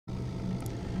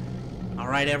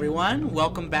Alright everyone,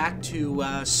 welcome back to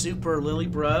Super Lilly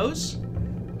Bros.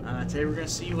 Today we're going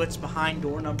to see what's behind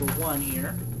door number 1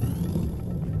 here.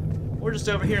 We're just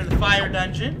over here in the fire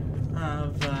dungeon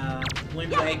of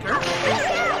Windwaker.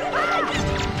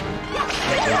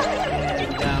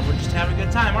 And we're just having a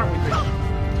good time, aren't we, Christian?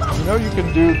 You know you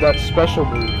can do that special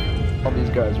move on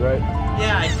these guys, right?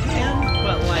 Yeah, I can,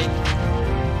 but like,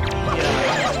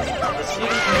 the ceiling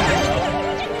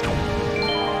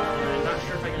I'm not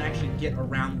sure if I can actually get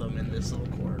around them in this little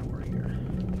corridor here.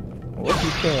 Well, if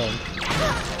you can.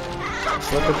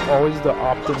 Look, it's always the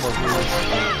optimal route.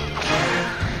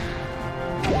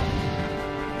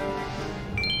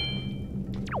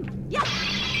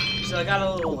 So I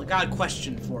got a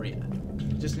question for you.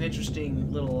 Just an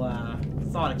interesting little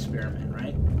thought experiment,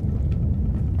 right?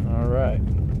 All right.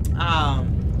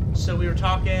 So we were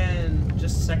talking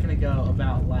just a second ago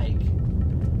about like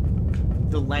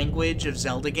the language of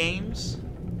Zelda games.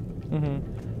 Mm-hmm.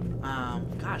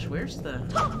 Gosh, where's the?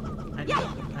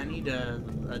 I need a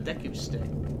Deku stick.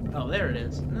 Oh, there it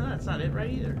is. No, that's not it right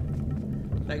either.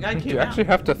 That guy came out. Do you actually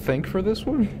have to think for this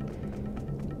one?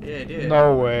 Yeah, I did.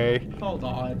 No way. Hold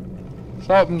on.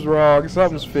 Something's wrong.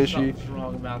 Something's fishy. Something's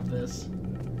wrong about this.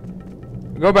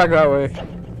 Go back that way.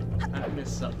 I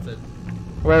missed something.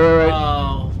 Wait.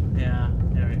 Oh, yeah.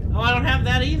 There we go. Oh, I don't have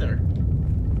that either.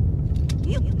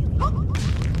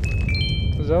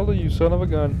 Zelda, you son of a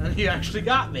gun. You actually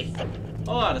got me.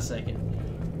 Hold on a second.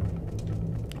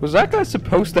 Was that guy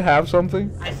supposed to have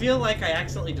something? I feel like I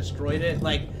accidentally destroyed it.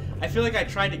 Like, I feel like I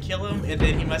tried to kill him, and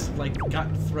then he must have, like, got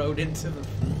thrown into the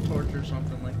torch or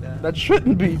something like that. That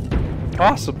shouldn't be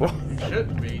possible. It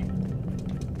shouldn't be.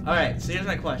 Alright, so here's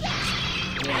my question.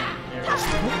 Yeah, there it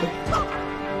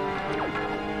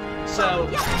is. So,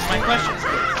 my question is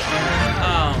this.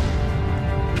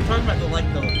 We're talking about the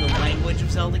language of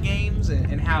Zelda games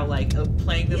and how, like,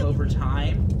 playing them over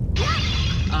time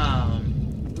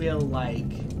will, like,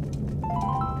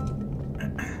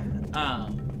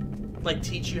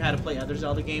 teach you how to play other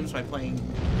Zelda games by playing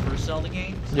first Zelda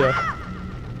games. Yeah.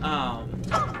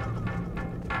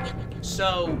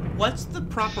 So, what's the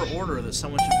proper order that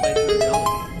someone should play through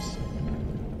Zelda games?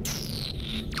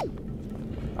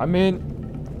 I mean,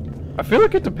 I feel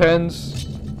like it depends.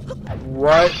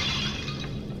 What?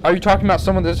 Are you talking about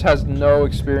someone that just has no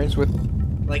experience with?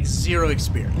 Like, zero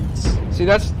experience. See,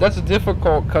 that's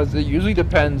difficult because it usually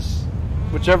depends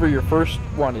whichever your first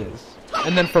one is.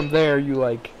 And then from there, you,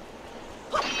 like,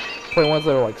 play ones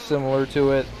that are, like, similar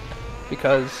to it.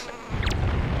 Because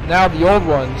now the old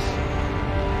ones,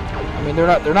 I mean, they're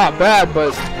not bad,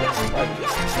 but, like, you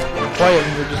play them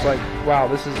and you're just like, wow,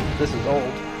 this is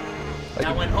old. Like,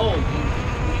 Now, when old,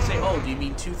 when you say old, do you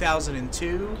mean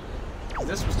 2002?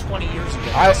 This was 20 years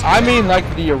ago. I mean, like,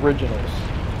 the originals.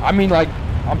 I mean, like,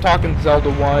 I'm talking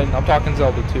Zelda 1, I'm talking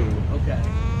Zelda 2. Okay.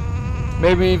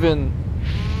 Maybe even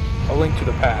A Link to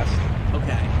the Past.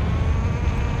 Okay.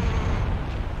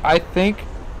 I think,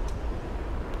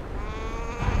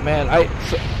 man,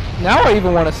 now I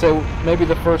even want to say maybe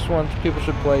the first one people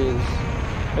should play is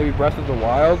maybe Breath of the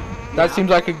Wild. That seems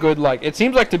like a good, like, it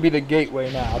seems like to be the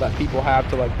gateway now that people have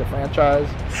to, like, the franchise.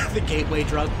 The gateway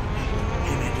drug.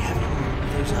 Hey man, do you have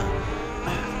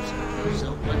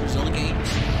there's Zelda games?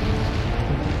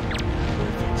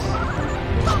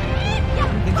 I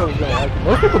think I was gonna like it.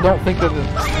 Most people don't think that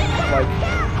it's, like,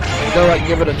 they'll, like,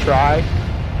 give it a try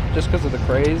just because of the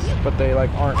craze, but they,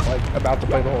 like, aren't, like, about to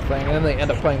play the whole thing, and then they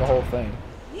end up playing the whole thing.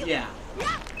 Yeah.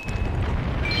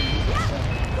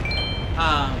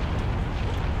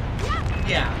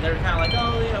 Yeah, they're kind of like,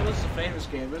 oh, yeah, this is a famous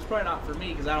game, but it's probably not for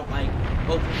me because I don't like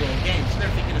open world games. So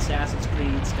they're thinking Assassin's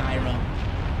Creed, Skyrim,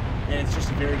 and it's just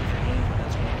a very different game for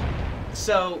this one.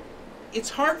 So, it's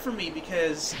hard for me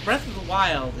because Breath of the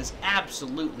Wild is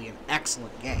absolutely an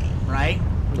excellent game, right?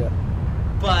 Yeah.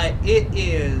 But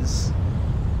it's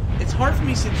hard for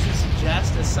me to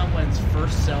suggest as someone's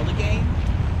first Zelda game,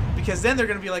 because then they're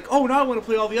going to be like, oh, now I want to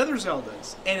play all the other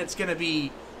Zeldas, and it's going to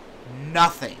be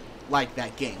nothing like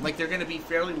that game. Like, they're going to be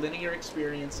fairly linear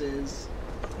experiences,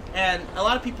 and a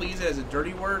lot of people use it as a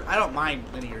dirty word. I don't mind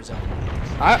linear Zelda games.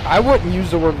 I wouldn't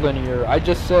use the word linear. I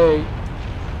just say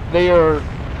they are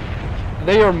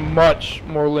much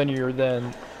more linear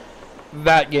than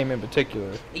that game in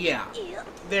particular. Yeah.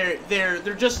 They're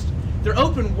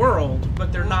open world,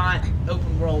 but they're not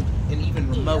open world in even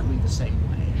remotely the same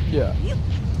way. Yeah.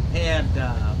 And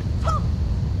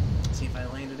let's see if I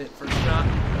landed it first shot.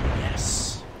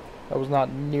 Yes. That was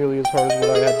not nearly as hard as what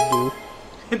I had to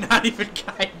do. Not even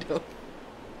kind of.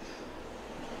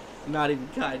 Not even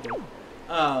kind of.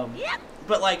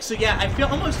 But like, so yeah, I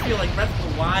almost feel like Breath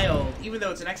of the Wild, even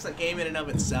though it's an excellent game in and of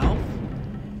itself,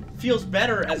 feels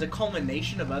better as a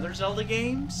culmination of other Zelda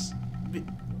games.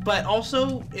 But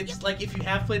also, it's like if you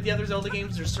have played the other Zelda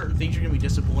games, there's certain things you're gonna be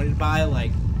disappointed by.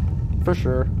 Like, for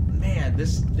sure. Man,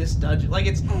 this dungeon, like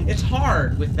it's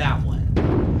hard with that one.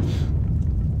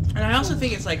 And I also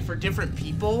think it's like for different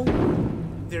people,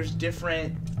 there's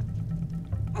different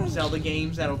Zelda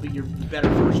games that'll be your better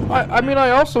first one. I mean,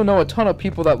 I also know a ton of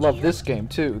people that love this game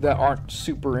too, that aren't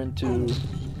super into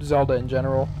Zelda in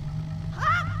general.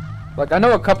 Like, I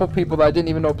know a couple people that I didn't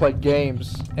even know played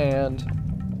games, and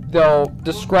they'll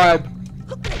describe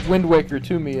Windwaker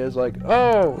to me as like,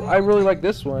 oh, I really like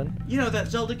this one. You know that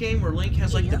Zelda game where Link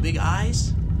has like the big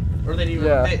eyes? Or that even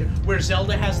where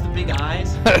Zelda has the big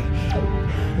eyes?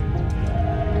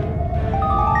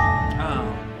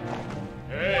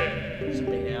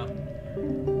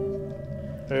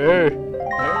 Hey.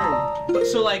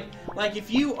 So like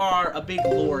if you are a big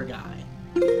lore guy,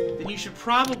 then you should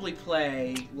probably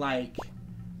play like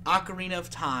Ocarina of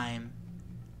Time,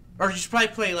 or you should probably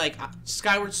play like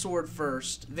Skyward Sword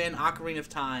first, then Ocarina of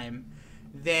Time,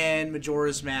 then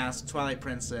Majora's Mask, Twilight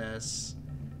Princess,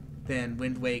 then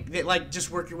Wind Waker. Like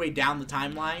just work your way down the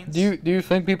timelines. Do you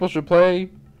think people should play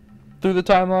through the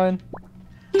timeline?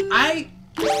 I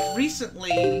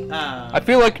recently. I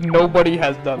feel like nobody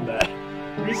has done that.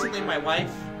 Recently, my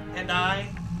wife and I,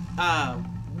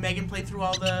 Megan played through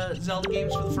all the Zelda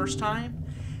games for the first time,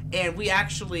 and we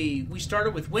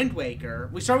started with Wind Waker.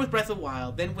 We started with Breath of the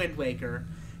Wild, then Wind Waker,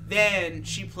 then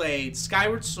she played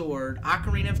Skyward Sword,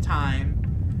 Ocarina of Time,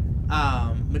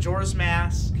 Majora's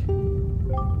Mask,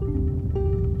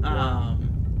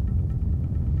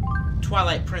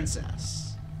 Twilight Princess.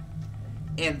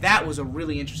 And that was a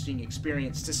really interesting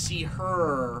experience to see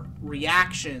her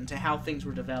reaction to how things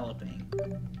were developing.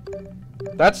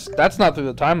 That's not through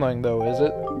the timeline though, is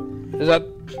it? Is that?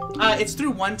 It's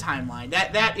through one timeline.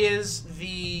 That is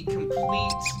the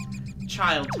complete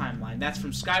child timeline. That's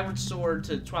from Skyward Sword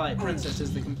to Twilight Princess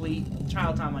is the complete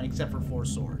child timeline except for 4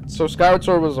 swords. So Skyward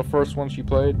Sword was the first one she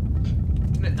played?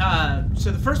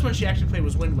 So the first one she actually played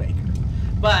was Wind Waker.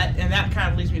 And that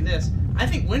kind of leads me to this. I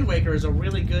think Wind Waker is a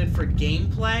really good for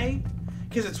gameplay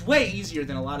because it's way easier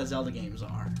than a lot of Zelda games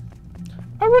are.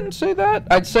 I wouldn't say that.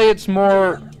 I'd say it's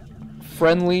more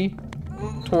friendly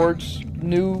towards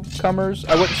newcomers.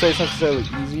 I wouldn't say it's necessarily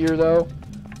easier though,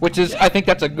 which is, I think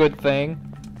that's a good thing.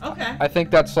 Okay. I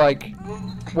think that's like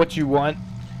what you want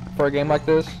for a game like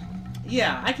this.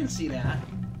 Yeah, I can see that.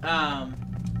 That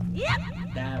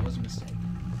was a mistake.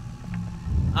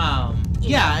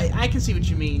 Yeah, I can see what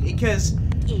you mean because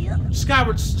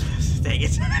Skyward dang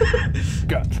it.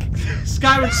 God.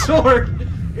 Skyward Sword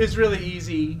is really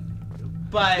easy,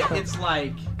 but it's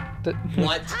like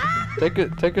what?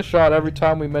 Take a shot every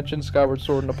time we mention Skyward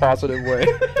Sword in a positive way.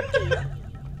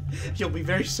 You'll be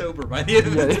very sober by the end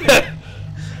of the day.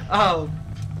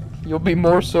 You'll be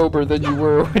more sober than you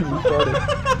were when you started.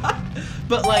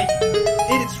 But like,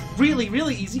 it's really,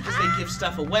 really easy because they give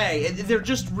stuff away. And they're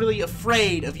just really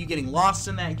afraid of you getting lost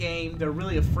in that game. They're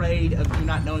really afraid of you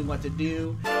not knowing what to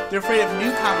do. They're afraid of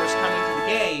newcomers coming to the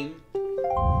game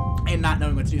and not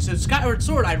knowing what to do. So Skyward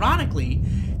Sword, ironically,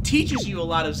 teaches you a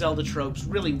lot of Zelda tropes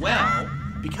really well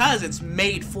because it's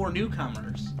made for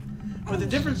newcomers. But the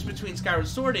difference between Skyward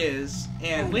Sword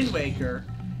and Wind Waker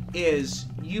is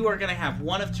you are going to have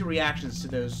one of two reactions to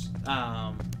those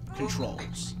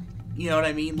controls. You know what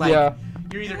I mean? Like,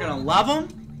 you're either going to love them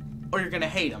or you're going to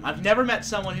hate them. I've never met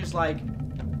someone who's like,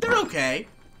 they're okay.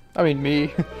 I mean,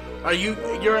 me. They're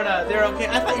okay?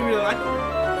 I thought you really liked them.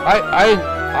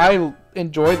 I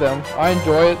enjoy them. I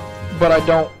enjoy it, but I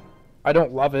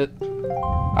don't love it.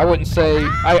 I wouldn't say,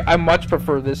 I much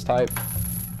prefer this type.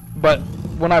 But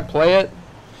when I play it,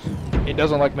 it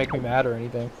doesn't like make me mad or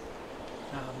anything.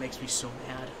 Oh, it makes me so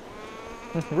mad.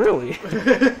 Really?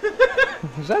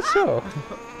 Is that so?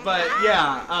 But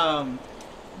yeah,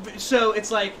 so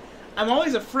it's like I'm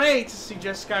always afraid to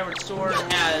suggest Skyward Sword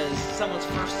as someone's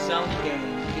first Zelda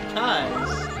game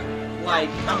because, like,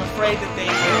 I'm afraid that they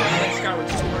will play Skyward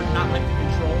Sword, not like the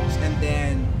controls, and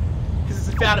then because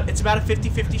it's about a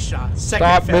 50-50 shot.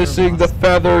 Stop missing the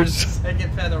feathers.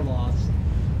 Second feather loss.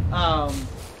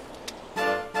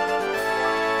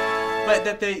 But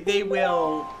that they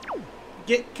will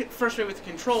get frustrated with the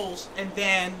controls and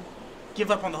then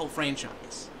give up on the whole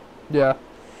franchise. Yeah.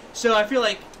 So I feel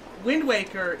like Wind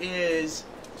Waker is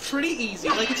pretty easy.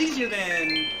 Like, it's easier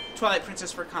than Twilight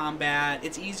Princess for combat.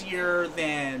 It's easier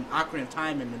than Ocarina of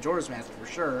Time and Majora's Mask for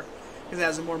sure, because it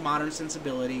has a more modern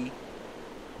sensibility.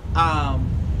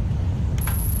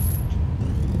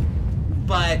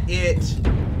 But it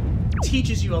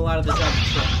teaches you a lot of the Zelda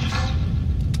tricks.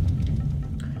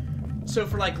 So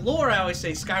for like lore, I always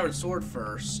say Skyward Sword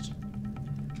first.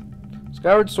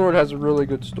 Skyward Sword has a really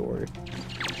good story.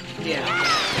 Yeah.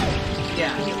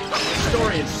 Yeah. The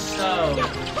story is so...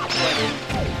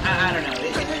 I don't know.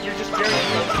 You're just very in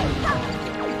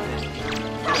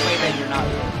a way that you're not.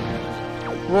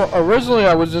 Well, originally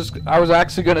I was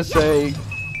actually gonna say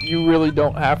you really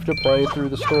don't have to play through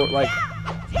the story like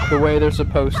the way they're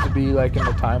supposed to be, like in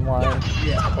the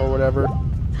timeline or whatever.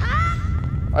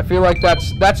 I feel like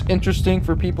that's interesting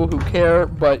for people who care,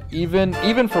 but even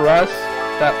for us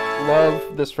that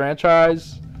love this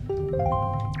franchise,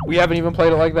 we haven't even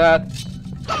played it like that.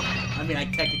 I mean, I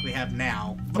technically have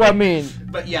now. But, well, I mean...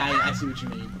 But yeah, I see what you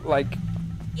mean. Like,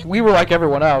 we were like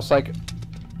everyone else. Like,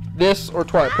 this or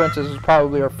Twilight Princess is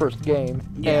probably our first game,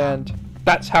 and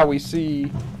that's how we see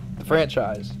the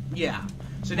franchise. Yeah.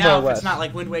 So now if it's not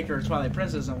like Windwaker or Twilight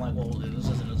Princess, I'm like, well, this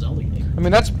isn't a Zelda game. I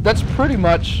mean, that's pretty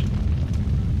much...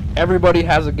 Everybody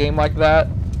has a game like that.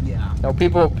 Yeah. You know,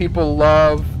 people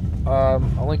love A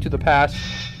Link to the Past,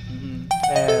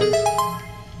 and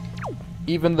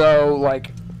even though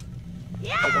like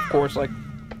of course like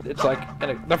it's like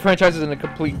the franchise is in a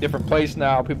complete different place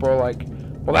now, people are like,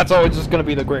 well, that's always just going to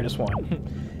be the greatest one.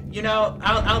 You know,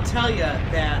 I'll tell you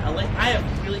that I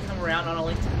have really come around on A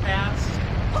Link to the Past,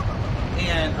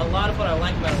 and a lot of what I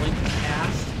like about A Link to the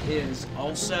Past is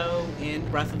also in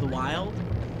Breath of the Wild.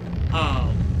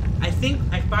 I think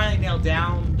I finally nailed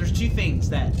down. There's two things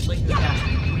that Link to the Past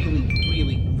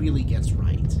really gets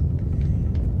right.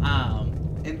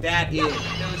 And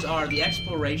those are the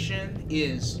exploration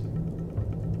is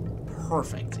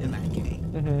perfect in that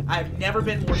game. I've never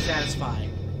been more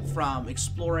satisfied from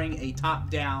exploring a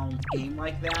top-down game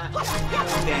like that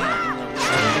than in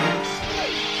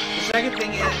the second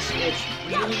thing is it's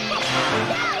really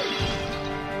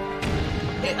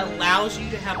it allows you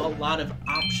to have a lot of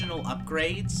optional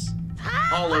upgrades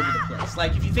all over the place.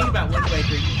 Like, if you think about Wind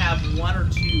Waker, you have one or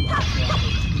two optional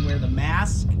upgrades. You can wear the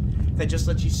mask that just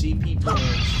lets you see people's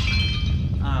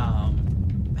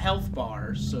health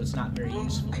bars, so it's not very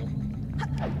useful.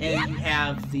 And you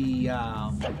have the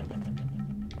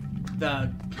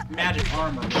magic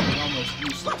armor, which is almost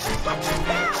useless.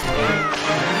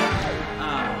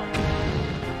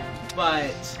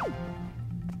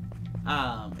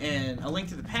 In A Link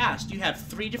to the Past, you have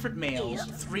 3 different males,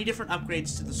 3 different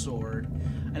upgrades to the sword,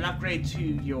 an upgrade to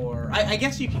your... I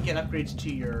guess you can get upgrades to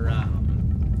your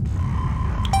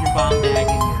bomb bag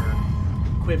and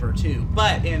your quiver, too.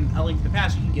 But in A Link to the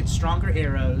Past, you can get stronger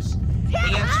arrows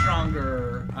and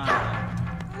stronger...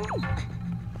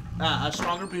 a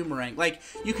stronger boomerang. Like,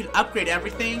 you can upgrade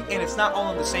everything, and it's not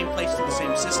all in the same place through the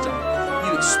same system.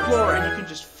 You explore, and you can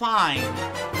just find,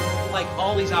 like,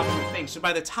 all these optional things. So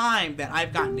by the time that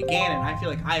I've gotten to Ganon, I feel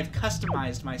like I've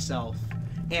customized myself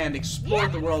and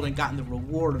explored the world and gotten the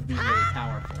reward of being really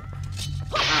powerful.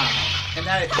 And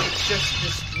that it's just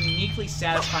this uniquely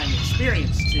satisfying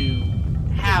experience to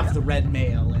have the red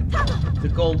mail and the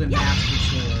golden master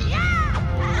sword.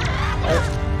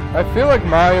 I feel like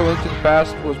my A Link to the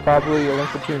Past was probably A Link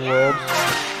Between Worlds.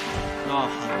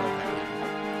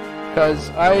 Because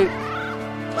I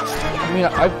mean,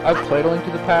 I've played A Link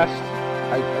to the Past.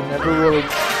 I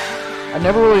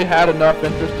never really had enough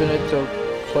interest in it to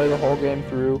play the whole game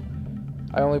through.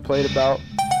 I only played about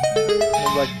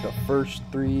like the first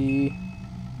 3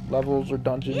 levels or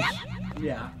dungeons.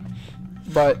 Yeah.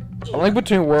 But A Link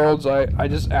Between Worlds, I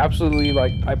just absolutely,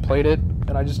 like, I played it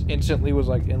and I just instantly was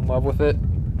like in love with it.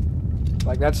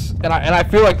 Like, that's, and I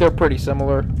feel like they're pretty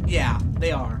similar. Yeah,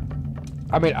 they are.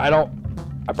 I mean, I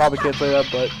probably can't say that,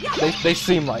 but they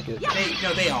seem like it.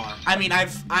 No, they are. I mean,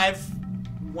 I've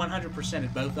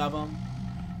 100%ed both of them,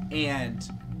 and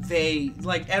they,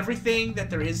 like, everything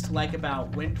that there is to like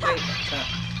about Wind Waker,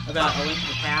 about A Link to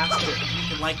the Past, you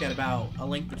can like that about A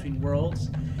Link Between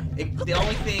Worlds. The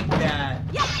only thing that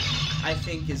I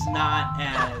think is not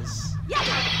as,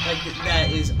 like,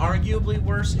 that is arguably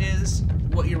worse is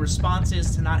what your response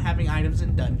is to not having items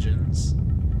in dungeons.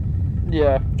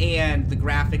 Yeah. And the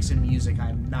graphics and music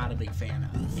I'm not a big fan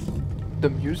of. The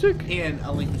music? In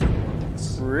A Link Between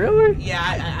Worlds. Really?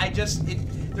 Yeah, I just...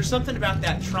 there's something about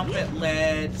that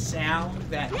trumpet-led sound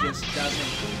that just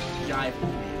doesn't jive with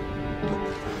me.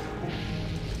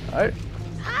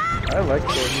 I like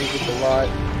the music a lot.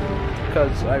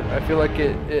 Because I feel like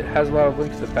it has a lot of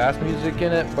Link to the Past music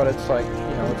in it, but it's like, you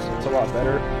know, it's a lot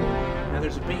better. Now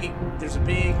there's a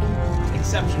big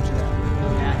exception to that.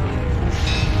 That is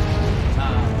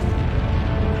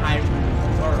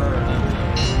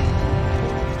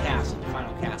Castle, the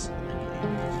final castle.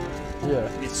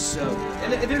 Yeah. It's so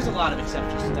good. And there's a lot of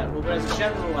exceptions to that rule, but as a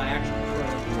general rule, I actually prefer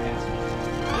Link to the Past.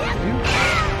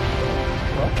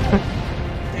 What?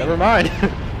 Never mind.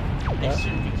 They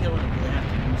shouldn't be killing them, but they have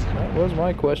to use it. That was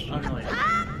my question. Oh, no, yeah.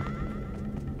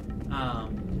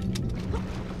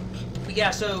 But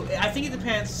yeah, so I think it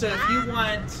depends. So if you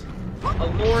want a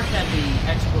lore-heavy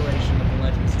exploration of the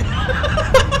Legends,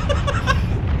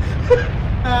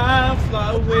 I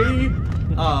fly away.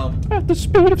 At the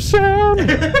speed of sound.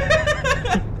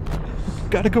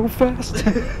 Gotta go fast.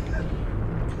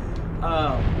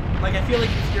 Like I feel like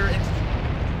if you're into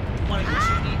wanting the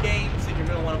 2D games, then you're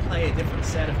gonna want to play a different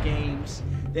set of games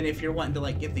than if you're wanting to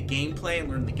like get the gameplay and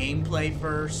learn the gameplay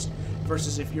first.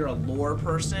 Versus if you're a lore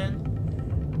person.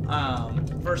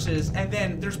 And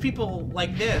then there's people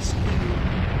like this who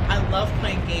I love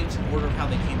playing games in order of how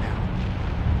they came out.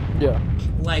 Yeah.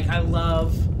 Like I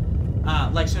love,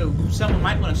 so someone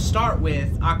might want to start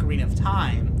with Ocarina of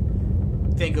Time,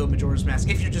 then go Majora's Mask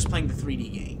if you're just playing the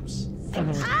 3D games.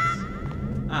 But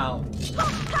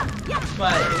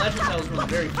The Legend of Zelda is one of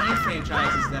the very few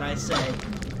franchises that I say,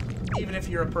 even if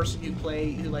you're a person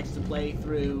who likes to play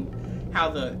through how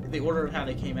the order of how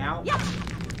they came out,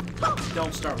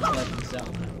 don't start with Legend of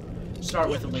Zelda. Start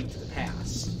with A Link to the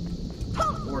Past,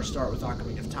 or start with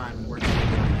Ocarina of Time and work your way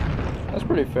down that way. That's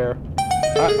pretty fair.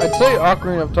 I'd say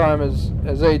Ocarina of Time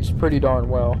has aged pretty darn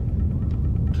well.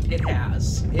 It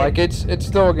has. It's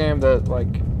still a game that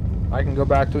like I can go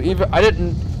back to. Even I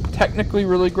didn't technically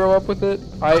really grow up with it.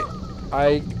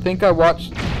 I think I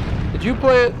watched. Did you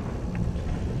play it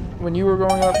when you were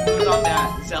growing up? It was on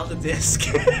that Zelda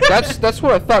disc. That's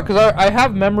what I thought, because I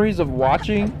have memories of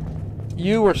watching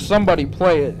you or somebody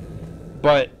play it,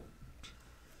 but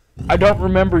I don't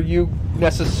remember you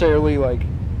necessarily like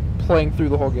playing through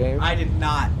the whole game. I did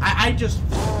not. I just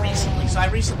recently, so I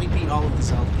recently beat all of the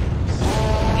Zelda games,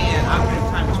 and Ocarina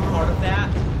of Time was part of that.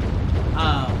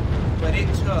 But it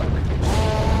took a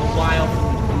while for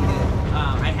me to beat it.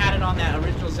 I had it on that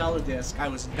original Zelda disc. I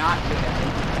was not good at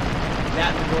it.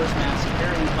 That Majora's Mask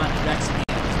very much vexed me.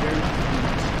 I was very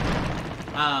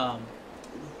confused.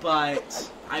 But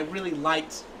I really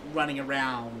liked running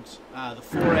around the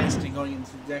forest and going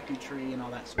into the Deku Tree and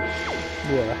all that sort of stuff.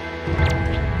 Yeah.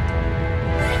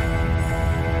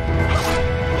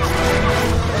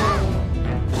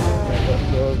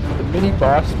 The mini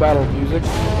boss battle music in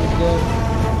the game,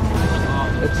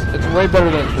 it's way better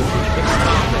than it should be.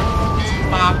 It's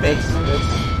popping. It's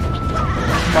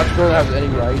much better than it has any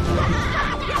right.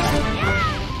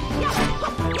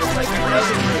 It's like you're a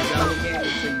Zelda game,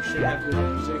 so you should have good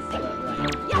music, but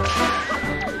like,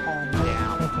 calm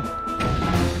down.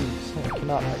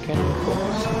 I can't even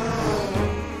focus.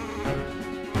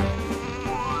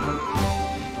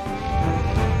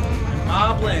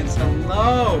 Moblins,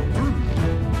 hello!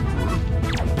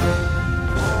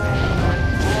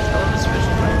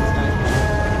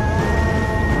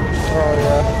 Oh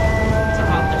yeah. It's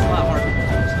a lot harder than it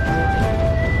used to be.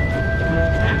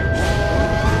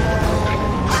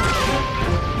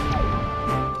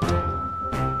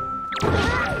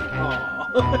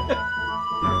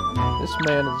 This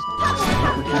man is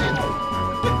super genius.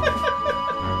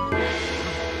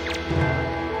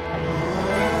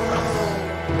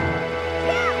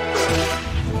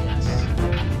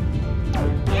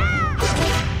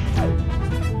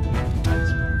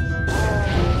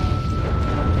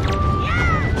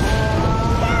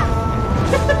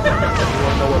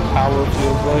 Power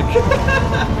feels like.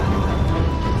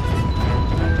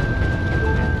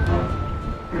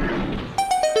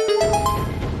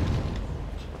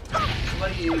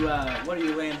 What do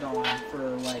you land on for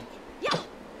like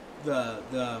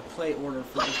the play order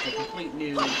for just a complete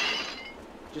new,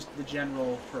 just the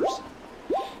general person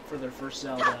for their first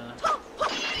Zelda?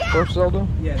 First Zelda?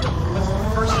 Yeah, what's the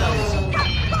first Zelda?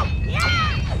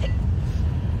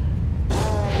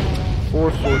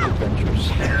 4 Swords Adventures.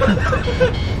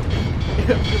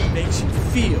 It makes you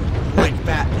feel like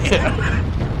Batman.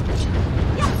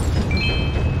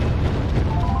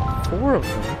 4 of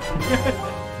them?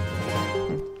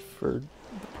 For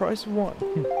the price of 1.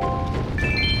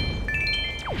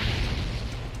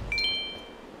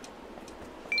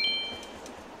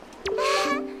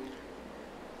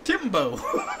 Timbo!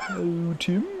 Oh,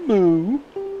 Timbo.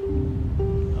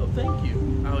 Oh, thank you.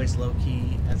 I always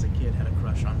low-key, as a kid, had a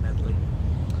crush on Medley.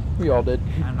 We all did.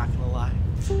 I'm not gonna lie.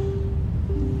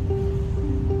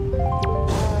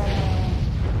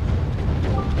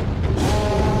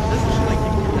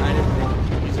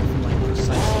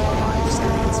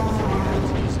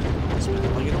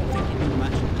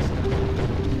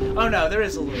 Oh no, there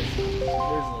is a little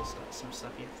stuff, some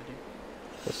stuff you have to do.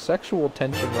 The sexual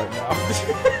tension right now.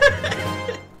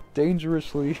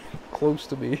 Dangerously close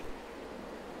to me.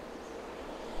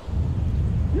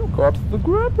 You got the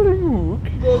grappling hook.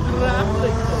 The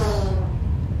grappling hook.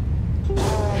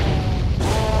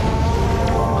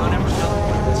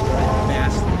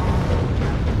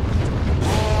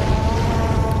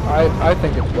 I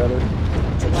think it's better.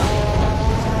 It's a lot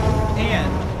more.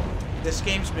 And this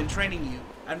game's been training you.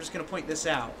 I'm just going to point this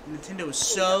out. Nintendo is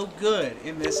so good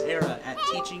in this era at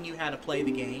teaching you how to play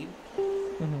the game.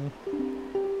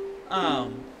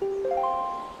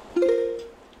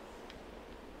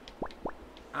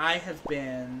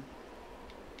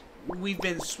 We've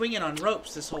been swinging on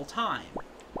ropes this whole time.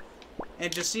 And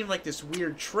it just seemed like this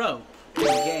weird trope in the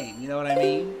game, you know what I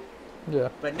mean? Yeah.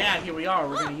 But now, here we are,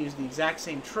 we're going to use the exact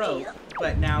same trope,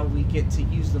 but now we get to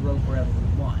use the rope wherever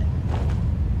we want.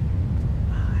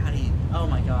 How do you... Oh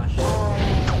my gosh. You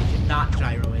cannot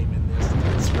gyro aim in this.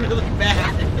 It's really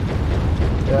bad.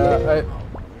 Yeah, there's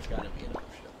gotta be an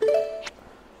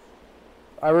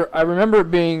option. I remember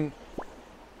it being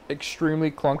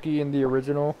extremely clunky in the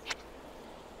original.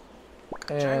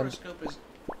 And Gyroscope is...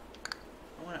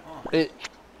 I want it on.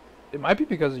 It might be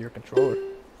because of your controller,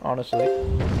 honestly. No,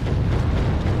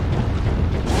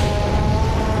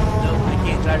 I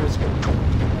can't gyroscope.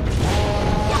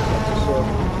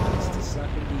 It's the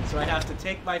sucking beat. So I have to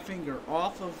take my finger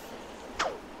off of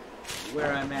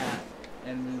where I'm at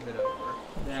and move it over.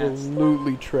 That's...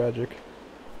 Absolutely tragic.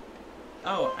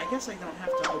 Oh, I guess I don't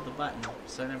have to hold the button,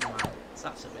 so never mind. It's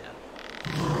not so bad.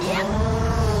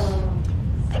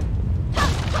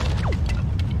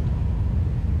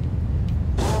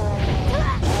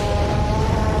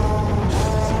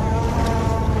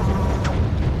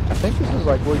 I think this is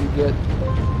like where you get...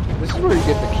 This is where you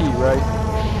get the key, right?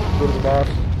 Go to the boss.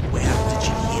 Where did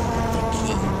you get the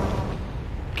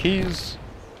key? Keys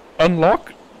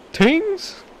unlock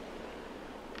things?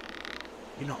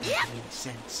 You're not making any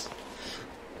sense.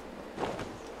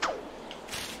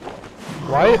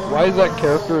 Why is that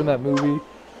character in that movie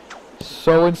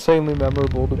so insanely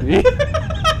memorable to me?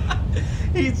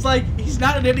 He's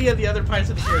not in any of the other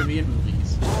Pirates of the Caribbean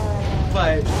movies,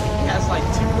 but he has like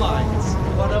 2 lines.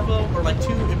 One of them, or like 2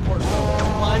 important moments.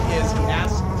 One is he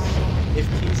asks if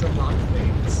keys unlock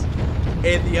things,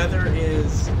 and the other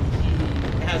is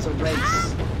he has a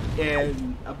race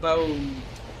in a bone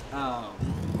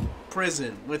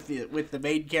prison with the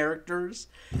main characters,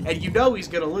 and you know he's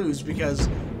gonna lose because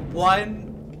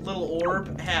one little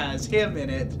orb has him in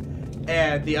it,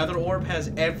 and the other orb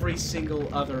has every single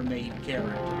other main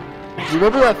character. Do you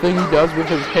remember that thing he does with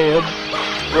his hand,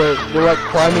 where they're like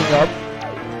climbing up?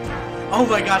 Oh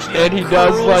my gosh! And he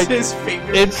does like his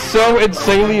fingers. It's so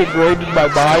insanely ingrained in my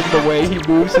mind the way he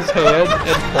moves his hand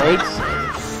and points.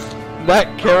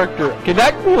 That character, can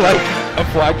that be like a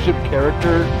flagship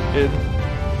character in?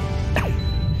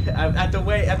 At the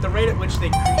rate at which they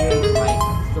create like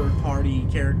third-party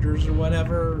characters or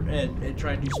whatever, and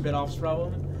try to do spin-offs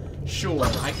from them, sure,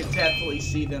 I could definitely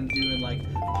see them doing like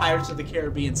Pirates of the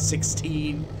Caribbean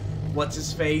 16. What's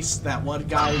his face? That one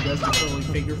guy who does the curly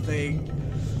finger thing.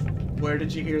 Where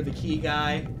did you hear the key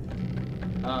guy?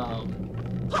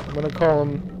 I'm gonna call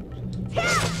him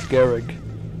Garrig.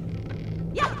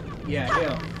 Yeah,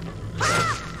 him.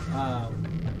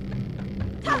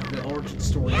 The origin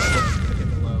story is in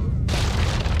the load.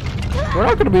 We're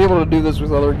not gonna be able to do this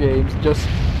with other games. Just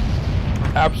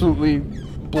absolutely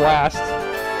blast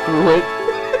through it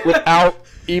without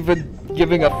even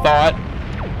giving a thought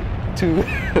to.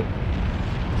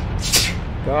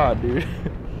 God, dude.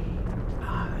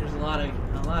 There's a lot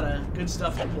of good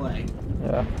stuff to play.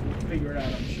 Yeah. We'll figure it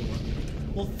out, I'm sure.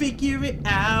 We'll figure it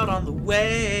out on the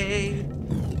way.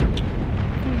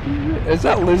 Is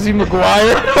that Lizzie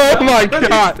Maguire? Oh my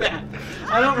god!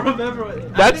 I don't remember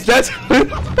what. That's.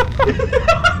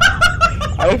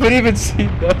 I haven't even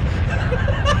seen that.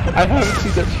 I haven't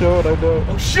seen that show, and I know.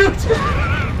 Oh shoot!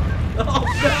 Oh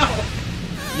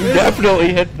no! You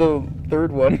definitely hit the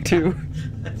third one too.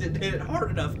 I didn't hit it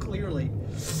hard enough, clearly.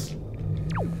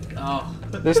 Oh.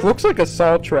 This looks like a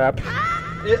saw trap.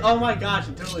 Oh my gosh,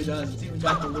 it totally does. It's even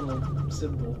got the little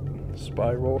symbol.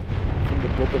 Spiral from the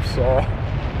Book of Saw.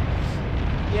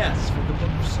 Yes, from the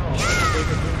Book of Saw. My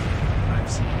favorite movie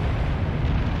I've seen.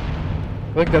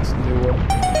 I think that's the new one.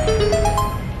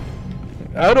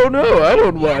 I don't know. I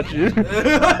don't watch it.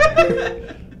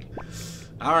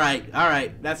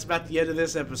 Alright. That's about the end of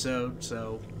this episode.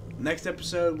 So, next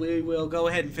episode, we will go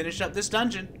ahead and finish up this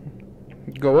dungeon.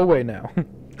 Go away now.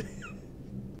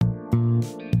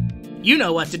 You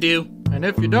know what to do. And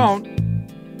if you don't,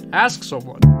 ask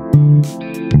someone.